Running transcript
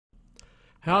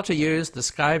How to use the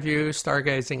Skyview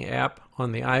Stargazing app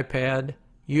on the iPad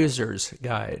User's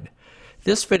Guide.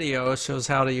 This video shows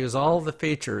how to use all the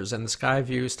features in the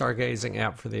Skyview Stargazing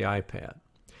app for the iPad.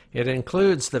 It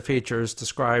includes the features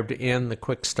described in the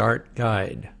Quick Start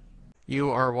Guide.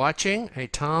 You are watching a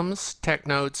Tom's Tech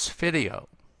Notes video.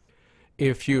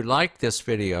 If you like this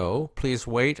video, please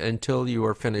wait until you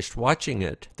are finished watching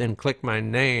it, then click my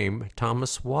name,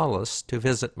 Thomas Wallace, to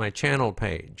visit my channel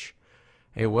page.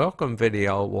 A welcome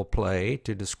video will play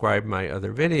to describe my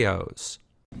other videos.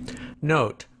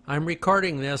 Note, I'm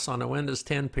recording this on a Windows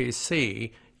 10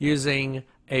 PC using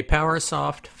a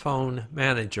PowerSoft phone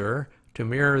manager to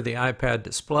mirror the iPad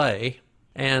display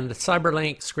and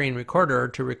CyberLink screen recorder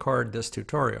to record this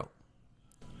tutorial.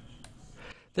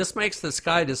 This makes the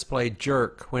Sky display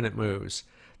jerk when it moves.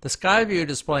 The Skyview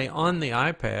display on the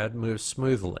iPad moves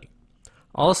smoothly.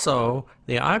 Also,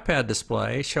 the iPad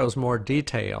display shows more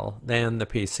detail than the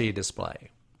PC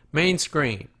display. Main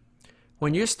screen.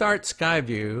 When you start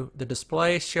Skyview, the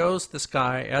display shows the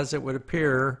sky as it would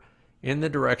appear in the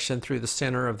direction through the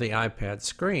center of the iPad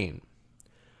screen.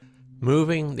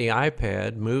 Moving the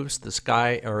iPad moves the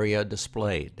sky area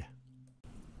displayed.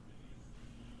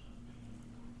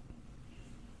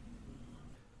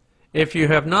 If you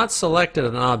have not selected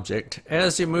an object,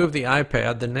 as you move the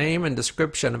iPad, the name and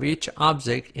description of each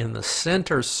object in the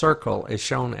center circle is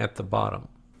shown at the bottom.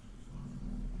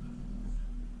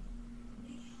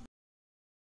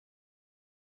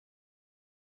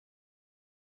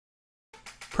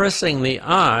 Pressing the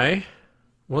I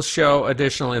will show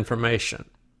additional information.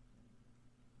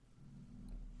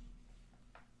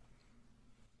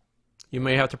 You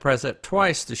may have to press it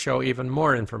twice to show even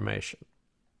more information.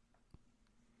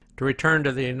 To return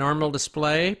to the normal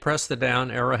display, press the down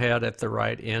arrowhead at the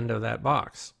right end of that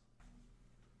box.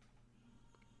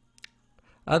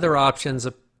 Other options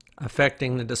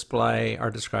affecting the display are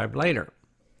described later.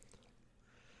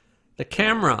 The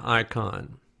camera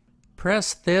icon.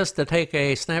 Press this to take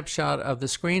a snapshot of the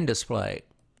screen display.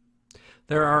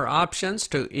 There are options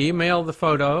to email the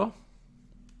photo,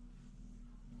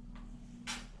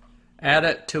 add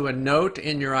it to a note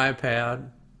in your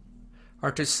iPad, or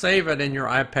to save it in your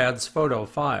iPad's photo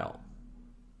file.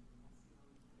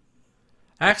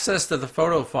 Access to the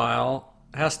photo file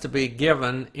has to be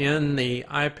given in the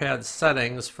iPad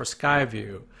settings for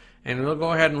Skyview, and we'll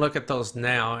go ahead and look at those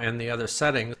now and the other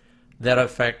settings that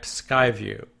affect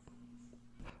Skyview.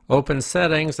 Open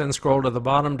Settings, then scroll to the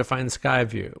bottom to find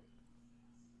Skyview.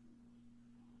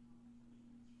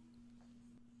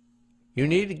 You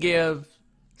need to give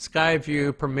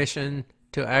Skyview permission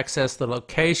to access the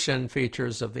location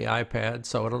features of the iPad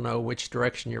so it'll know which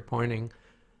direction you're pointing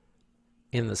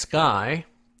in the sky.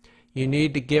 You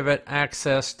need to give it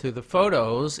access to the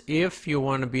photos if you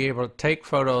want to be able to take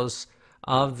photos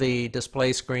of the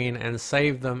display screen and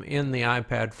save them in the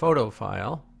iPad photo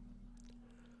file.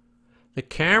 The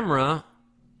camera,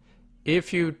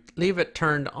 if you leave it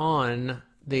turned on,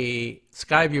 the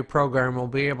Skyview program will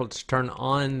be able to turn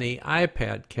on the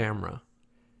iPad camera.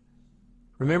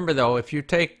 Remember though, if you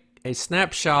take a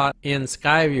snapshot in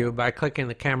Skyview by clicking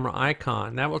the camera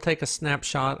icon, that will take a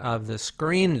snapshot of the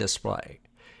screen display.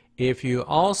 If you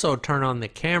also turn on the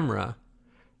camera,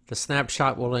 the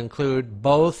snapshot will include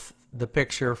both the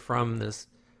picture from this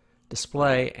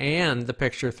display and the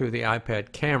picture through the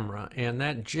iPad camera, and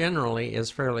that generally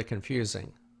is fairly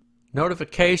confusing.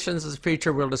 Notifications is a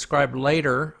feature we'll describe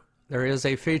later. There is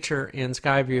a feature in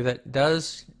Skyview that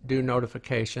does do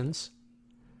notifications,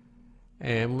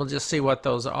 and we'll just see what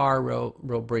those are real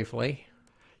briefly.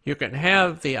 You can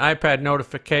have the iPad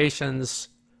notifications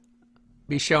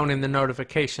be shown in the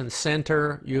notification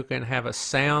center. You can have a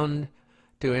sound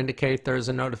to indicate there's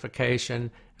a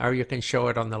notification, or you can show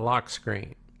it on the lock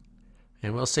screen.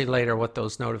 And we'll see later what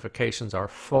those notifications are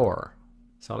for.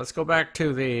 So let's go back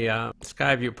to the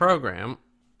Skyview program.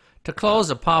 To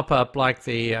close a pop-up like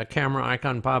the camera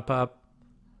icon pop-up,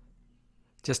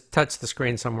 just touch the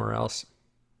screen somewhere else.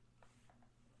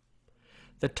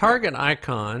 The target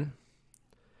icon,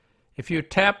 if you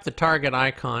tap the target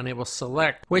icon, it will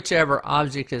select whichever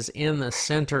object is in the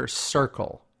center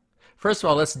circle. First of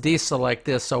all, let's deselect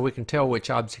this so we can tell which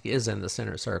object is in the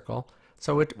center circle.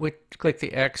 So we click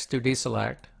the X to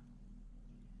deselect.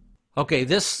 Okay,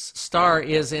 this star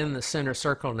is in the center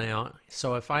circle now,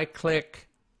 so if I click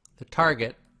the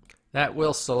target, that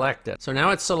will select it. So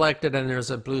now it's selected and there's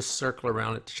a blue circle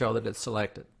around it to show that it's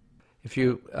selected. If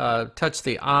you touch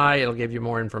the eye, it'll give you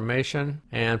more information.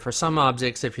 And for some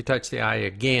objects, if you touch the eye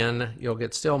again, you'll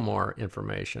get still more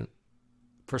information.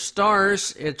 For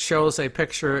stars, it shows a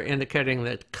picture indicating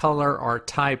the color or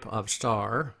type of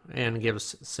star and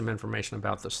gives some information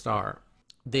about the star.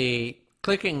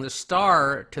 Clicking the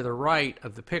star to the right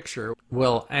of the picture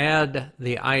will add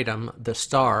the item, the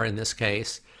star in this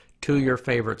case, to your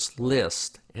favorites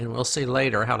list, and we'll see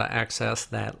later how to access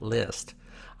that list.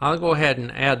 I'll go ahead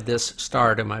and add this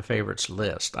star to my favorites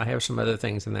list. I have some other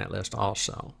things in that list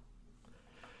also.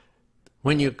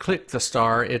 When you click the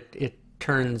star, it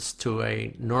turns to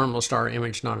a normal star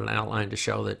image, not an outline, to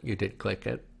show that you did click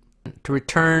it. To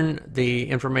return the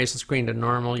information screen to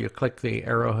normal, you click the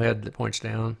arrowhead that points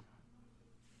down.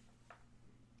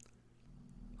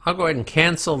 I'll go ahead and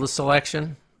cancel the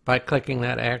selection by clicking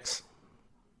that X.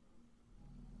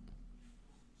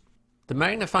 The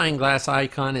magnifying glass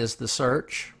icon is the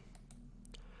search.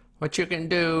 What you can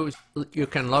do, you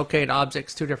can locate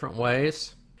objects two different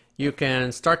ways. You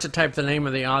can start to type the name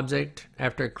of the object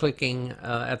after clicking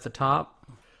at the top.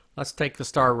 Let's take the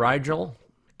star Rigel.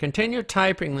 Continue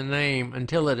typing the name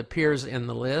until it appears in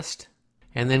the list,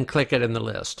 and then click it in the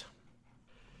list.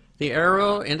 The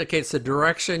arrow indicates the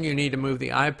direction you need to move the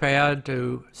iPad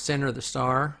to center the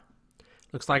star.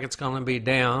 Looks like it's going to be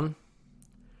down.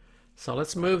 So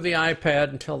let's move the iPad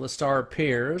until the star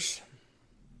appears.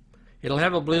 It'll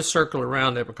have a blue circle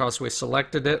around it because we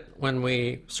selected it when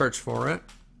we searched for it.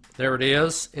 There it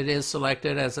is. It is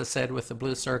selected, as I said, with the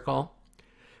blue circle.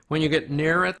 When you get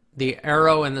near it, the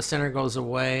arrow in the center goes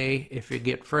away. If you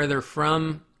get further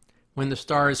from when the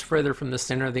star is further from the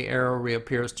center, the arrow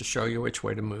reappears to show you which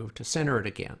way to move to center it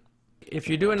again. If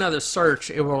you do another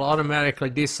search, it will automatically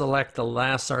deselect the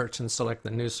last search and select the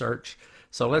new search.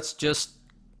 So let's just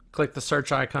click the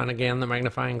search icon again, the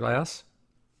magnifying glass.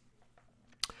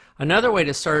 Another way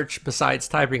to search besides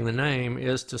typing the name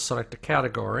is to select a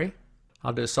category.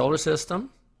 I'll do solar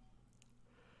system.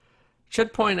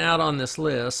 Should point out on this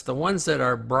list, the ones that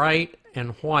are bright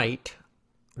and white,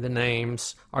 the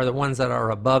names, are the ones that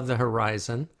are above the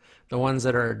horizon. The ones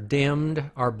that are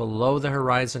dimmed are below the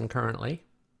horizon currently.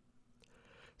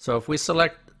 So if we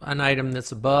select an item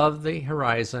that's above the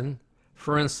horizon,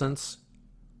 for instance,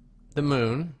 the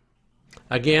moon,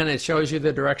 again, it shows you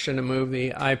the direction to move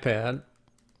the iPad.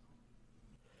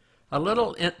 A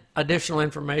little additional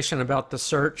information about the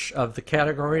search of the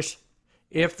categories.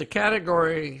 If the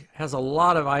category has a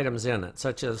lot of items in it,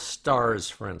 such as stars,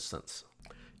 for instance,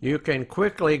 you can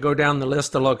quickly go down the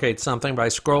list to locate something by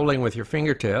scrolling with your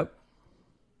fingertip.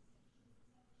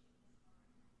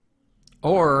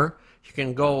 Or you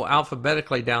can go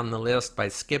alphabetically down the list by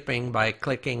skipping, by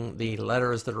clicking the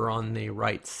letters that are on the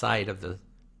right side of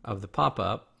the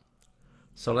pop-up.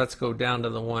 So let's go down to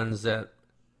the ones that,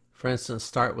 for instance,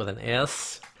 start with an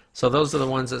S. So those are the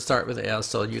ones that start with S,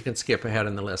 so you can skip ahead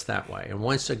in the list that way. And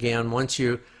once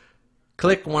you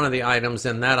click one of the items,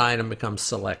 then that item becomes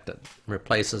selected,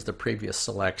 replaces the previous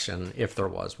selection if there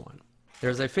was one.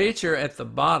 There's a feature at the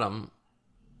bottom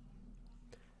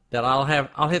that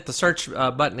I'll hit the search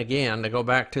button again to go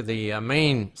back to the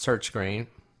main search screen,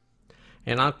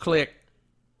 and I'll click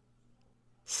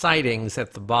sightings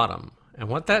at the bottom. And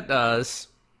what that does,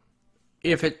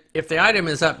 if the item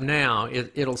is up now,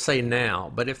 it'll say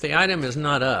now, but if the item is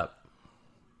not up,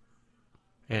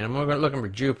 and we're looking for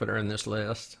Jupiter in this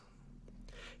list.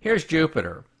 Here's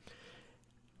Jupiter.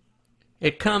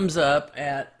 It comes up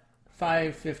at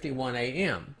 5:51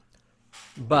 a.m.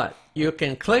 But you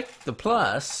can click the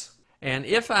plus, and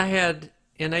if I had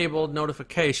enabled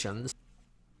notifications,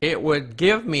 it would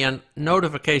give me a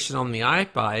notification on the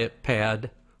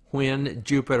iPad when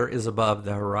Jupiter is above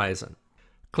the horizon.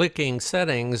 Clicking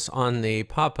settings on the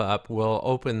pop-up will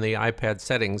open the iPad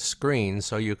settings screen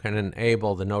so you can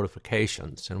enable the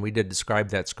notifications, and we did describe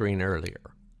that screen earlier.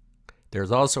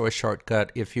 There's also a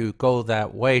shortcut if you go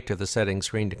that way to the settings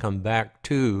screen to come back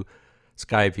to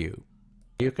Skyview.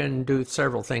 You can do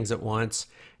several things at once,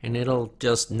 and it'll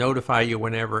just notify you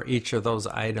whenever each of those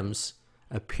items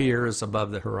appears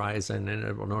above the horizon, and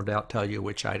it will no doubt tell you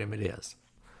which item it is.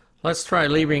 Let's try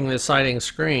leaving the sighting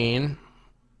screen,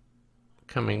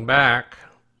 coming back,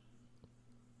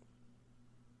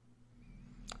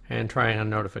 and trying a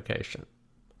notification.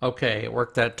 Okay, it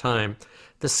worked that time.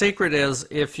 The secret is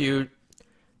if you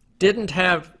didn't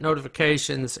have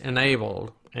notifications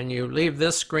enabled, and you leave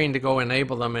this screen to go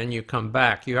enable them and you come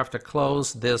back, you have to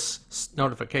close this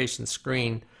notification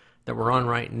screen that we're on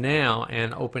right now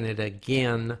and open it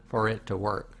again for it to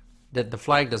work. The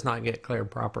flag does not get cleared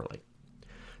properly.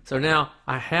 So now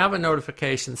I have a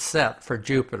notification set for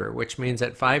Jupiter, which means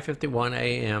at 5:51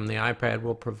 a.m. the iPad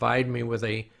will provide me with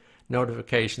a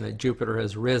notification that Jupiter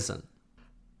has risen.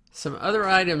 Some other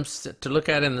items to look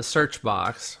at in the search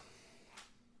box.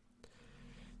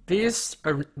 These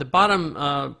are the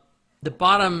bottom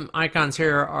icons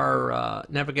here are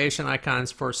navigation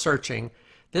icons for searching.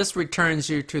 This returns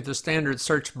you to the standard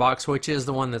search box, which is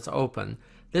the one that's open.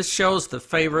 This shows the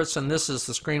favorites, and this is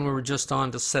the screen we were just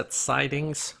on to set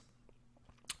sightings.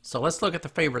 So let's look at the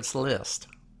favorites list.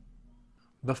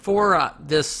 Before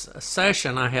this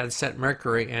session, I had set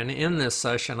Mercury, and in this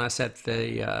session, I set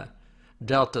the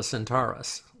Delta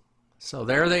Centaurus. So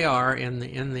there they are in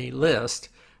the list.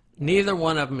 Neither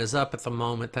one of them is up at the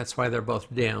moment. That's why they're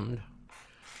both dimmed.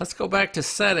 Let's go back to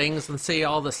settings and see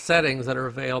all the settings that are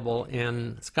available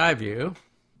in Skyview.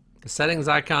 The settings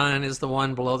icon is the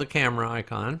one below the camera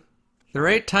icon. There are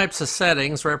 8 types of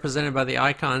settings represented by the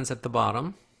icons at the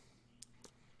bottom.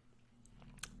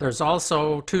 There's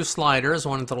also 2 sliders,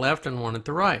 one at the left and one at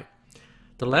the right.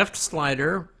 The left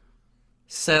slider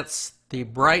sets the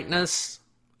brightness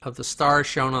of the stars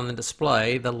shown on the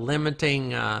display, the limiting,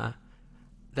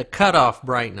 the cutoff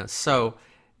brightness. So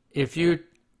if you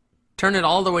turn it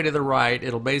all the way to the right,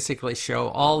 it'll basically show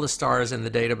all the stars in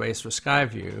the database for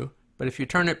Skyview. But if you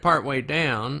turn it part way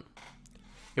down,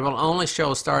 it will only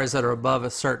show stars that are above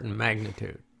a certain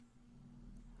magnitude.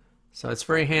 So it's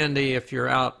very handy if you're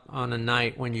out on a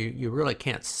night when you really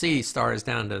can't see stars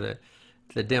down to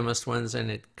the dimmest ones,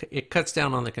 and it cuts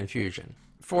down on the confusion.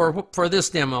 For this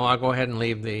demo, I'll go ahead and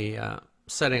leave the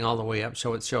setting all the way up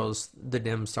so it shows the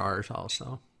dim stars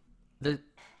also.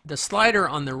 The slider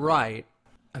on the right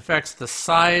affects the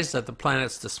size of the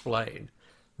planets displayed.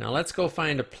 Now let's go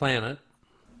find a planet.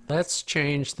 Let's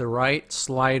change the right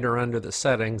slider under the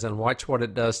settings and watch what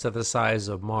it does to the size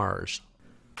of Mars.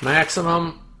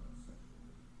 Maximum,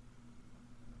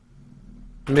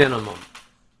 minimum.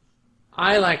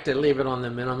 I like to leave it on the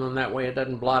minimum, that way it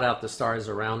doesn't blot out the stars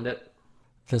around it.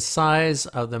 The size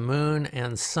of the moon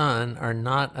and sun are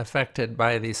not affected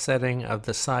by the setting of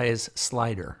the size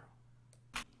slider.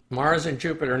 Mars and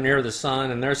Jupiter are near the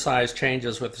sun, and their size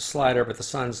changes with the slider, but the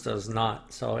sun's does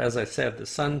not. So as I said, the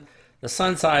sun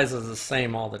size is the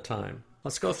same all the time.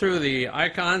 Let's go through the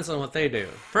icons and what they do.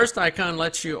 First icon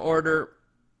lets you order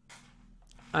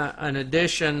an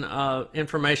addition of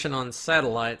information on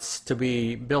satellites to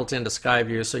be built into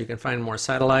Skyview so you can find more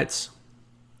satellites.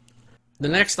 The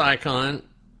next icon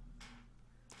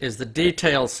is the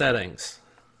detailed settings.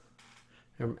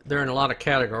 They're in a lot of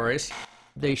categories.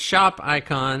 The shop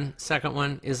icon, second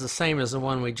one, is the same as the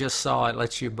one we just saw. It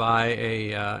lets you buy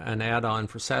an add-on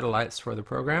for satellites for the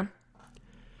program.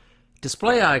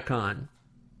 Display icon,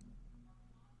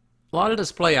 a lot of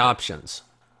display options.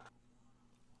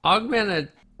 Augmented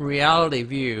reality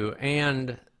view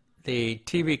and the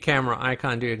TV camera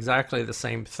icon do exactly the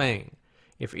same thing.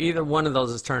 If either one of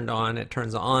those is turned on, it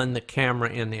turns on the camera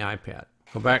in the iPad.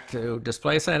 Go back to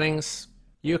display settings.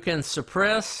 You can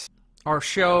suppress or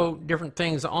show different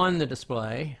things on the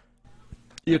display.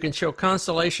 You can show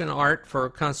constellation art for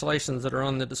constellations that are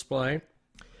on the display.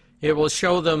 It will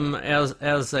show them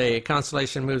as a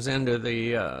constellation moves into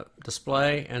the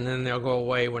display, and then they'll go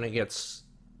away when it gets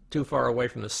too far away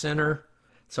from the center.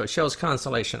 So it shows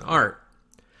constellation art.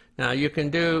 Now you can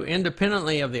do,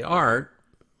 independently of the art,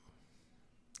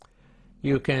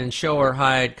 you can show or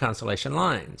hide constellation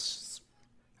lines.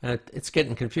 It's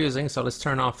getting confusing, so let's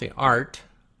turn off the art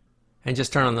and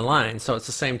just turn on the lines. So it's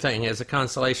the same thing. As a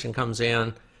constellation comes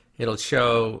in, it'll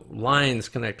show lines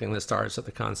connecting the stars to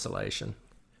the constellation.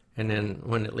 And then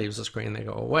when it leaves the screen, they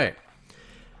go away.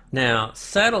 Now,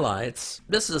 satellites,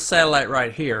 this is a satellite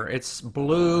right here. It's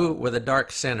blue with a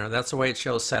dark center. That's the way it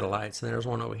shows satellites. And there's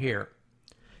one over here.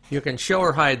 You can show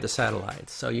or hide the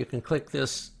satellites. So you can click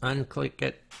this, unclick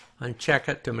it, uncheck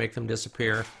it to make them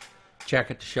disappear,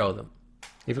 check it to show them.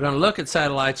 If you're going to look at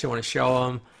satellites, you want to show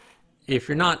them. If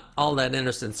you're not all that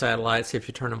interested in satellites, if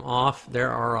you turn them off,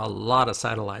 there are a lot of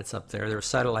satellites up there. There are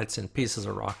satellites in pieces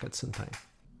of rockets and things.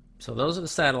 So those are the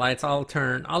satellites. I'll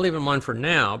leave them on for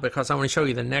now because I want to show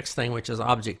you the next thing, which is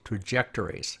object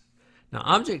trajectories. Now,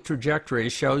 object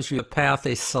trajectories shows you the path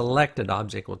a selected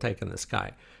object will take in the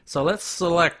sky. So let's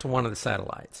select one of the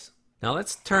satellites. Now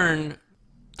let's turn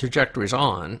trajectories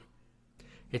on.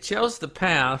 It shows the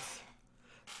path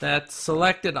that the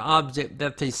selected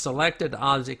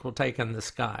object will take in the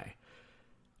sky.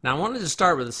 Now I wanted to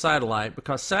start with the satellite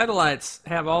because satellites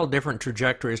have all different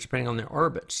trajectories depending on their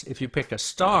orbits. If you pick a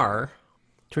star,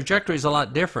 trajectory is a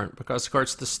lot different because, of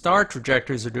course, the star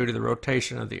trajectories are due to the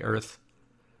rotation of the Earth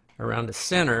around the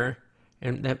center,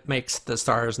 and that makes the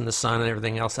stars and the sun and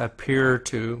everything else appear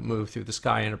to move through the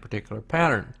sky in a particular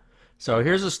pattern. So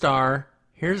here's a star,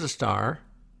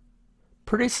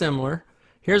 pretty similar.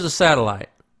 Here's a satellite,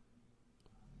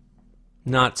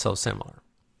 not so similar.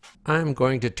 I'm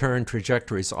going to turn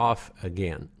trajectories off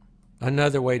again.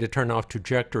 Another way to turn off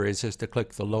trajectories is to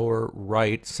click the lower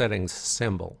right settings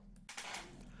symbol.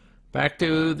 Back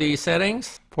to the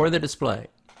settings for the display.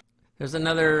 There's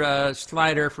another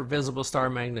slider for visible star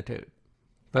magnitude,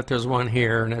 but there's one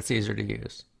here and that's easier to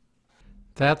use.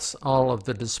 That's all of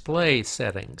the display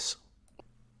settings.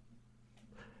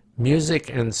 Music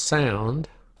and sound.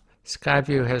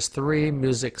 Skyview has 3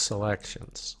 music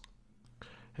selections,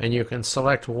 and you can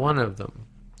select one of them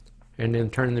and then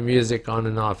turn the music on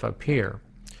and off up here.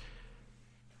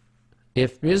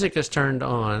 If music is turned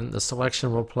on, the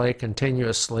selection will play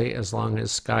continuously as long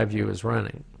as Skyview is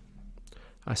running.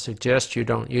 I suggest you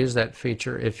don't use that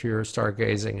feature if you're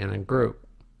stargazing in a group.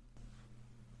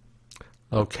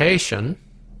 Location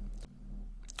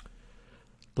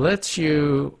lets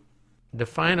you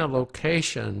define a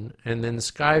location, and then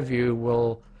Skyview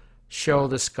will show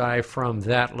the sky from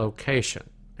that location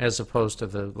as opposed to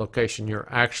the location you're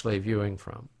actually viewing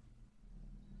from.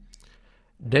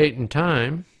 Date and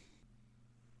time,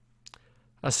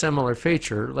 a similar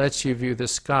feature, lets you view the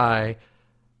sky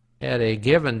at a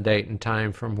given date and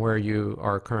time from where you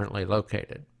are currently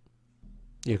located.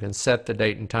 You can set the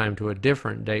date and time to a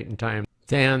different date and time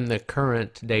than the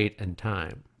current date and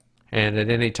time. And at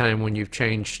any time when you've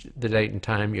changed the date and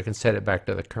time, you can set it back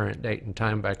to the current date and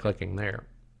time by clicking there.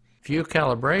 View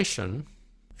calibration.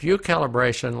 View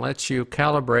calibration lets you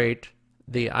calibrate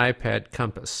the iPad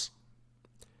compass.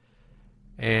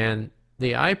 And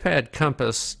the iPad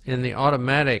compass, in the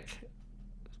automatic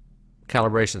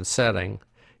calibration setting,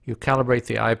 you calibrate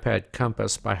the iPad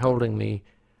compass by holding the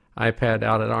iPad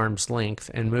out at arm's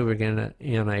length and moving it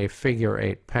in a figure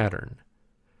 8 pattern.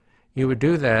 You would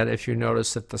do that if you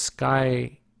notice that the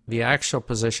sky, the actual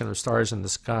position of stars in the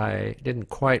sky, didn't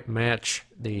quite match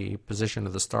the position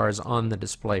of the stars on the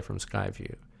display from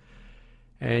Skyview.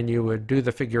 And you would do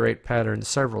the figure 8 pattern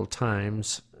several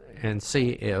times and see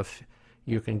if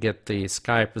you can get the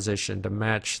sky position to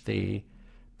match the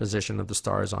position of the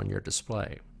stars on your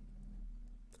display.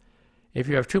 If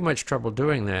you have too much trouble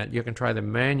doing that, you can try the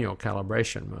manual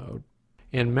calibration mode.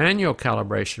 In manual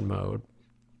calibration mode,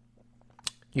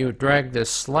 you drag this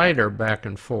slider back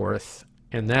and forth,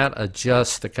 and that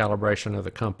adjusts the calibration of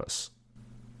the compass.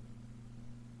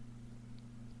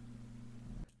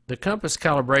 The compass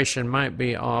calibration might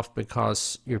be off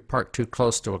because you're parked too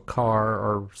close to a car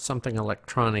or something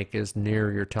electronic is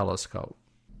near your telescope.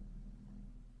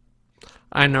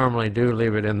 I normally do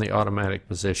leave it in the automatic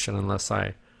position unless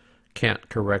I can't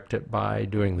correct it by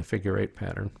doing the figure 8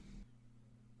 pattern.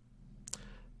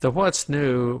 The What's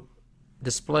New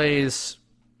displays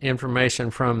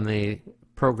information from the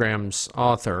program's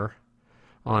author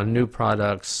on new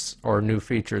products or new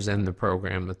features in the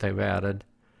program that they've added.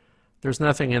 There's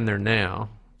nothing in there now,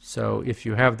 so if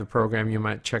you have the program, you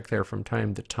might check there from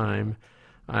time to time.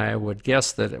 I would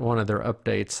guess that at one of their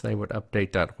updates, they would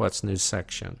update that What's New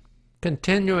section.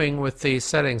 Continuing with the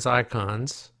settings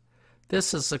icons,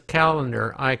 this is a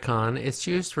calendar icon. It's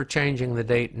used for changing the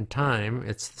date and time.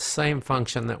 It's the same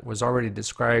function that was already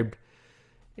described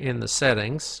in the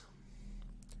settings.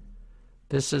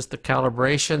 This is the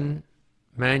calibration,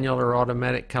 manual or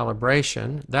automatic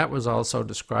calibration. That was also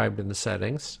described in the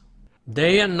settings.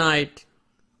 Day and night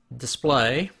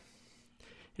display.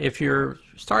 If you're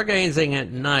stargazing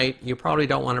at night, you probably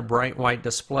don't want a bright white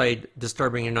display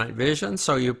disturbing your night vision,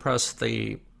 so you press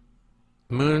the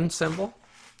moon symbol.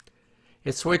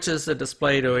 It switches the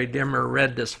display to a dimmer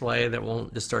red display that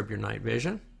won't disturb your night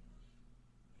vision.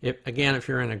 Again, if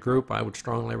you're in a group, I would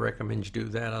strongly recommend you do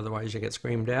that, otherwise you get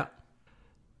screamed at.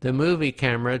 The movie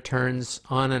camera turns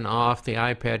on and off the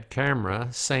iPad camera,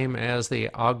 same as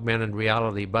the augmented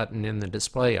reality button in the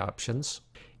display options,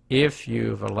 if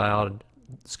you've allowed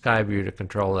Skyview to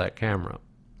control that camera.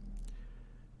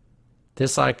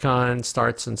 This icon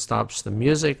starts and stops the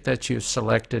music that you've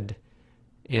selected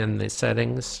in the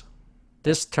settings.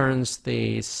 This turns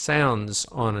the sounds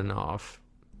on and off,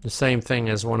 the same thing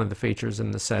as one of the features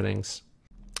in the settings.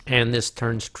 And this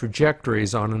turns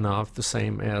trajectories on and off, the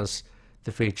same as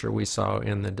the feature we saw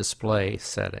in the display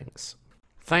settings.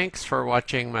 Thanks for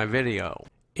watching my video.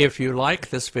 If you like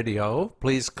this video,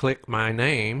 please click my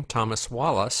name, Thomas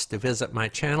Wallace, to visit my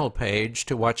channel page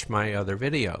to watch my other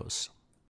videos.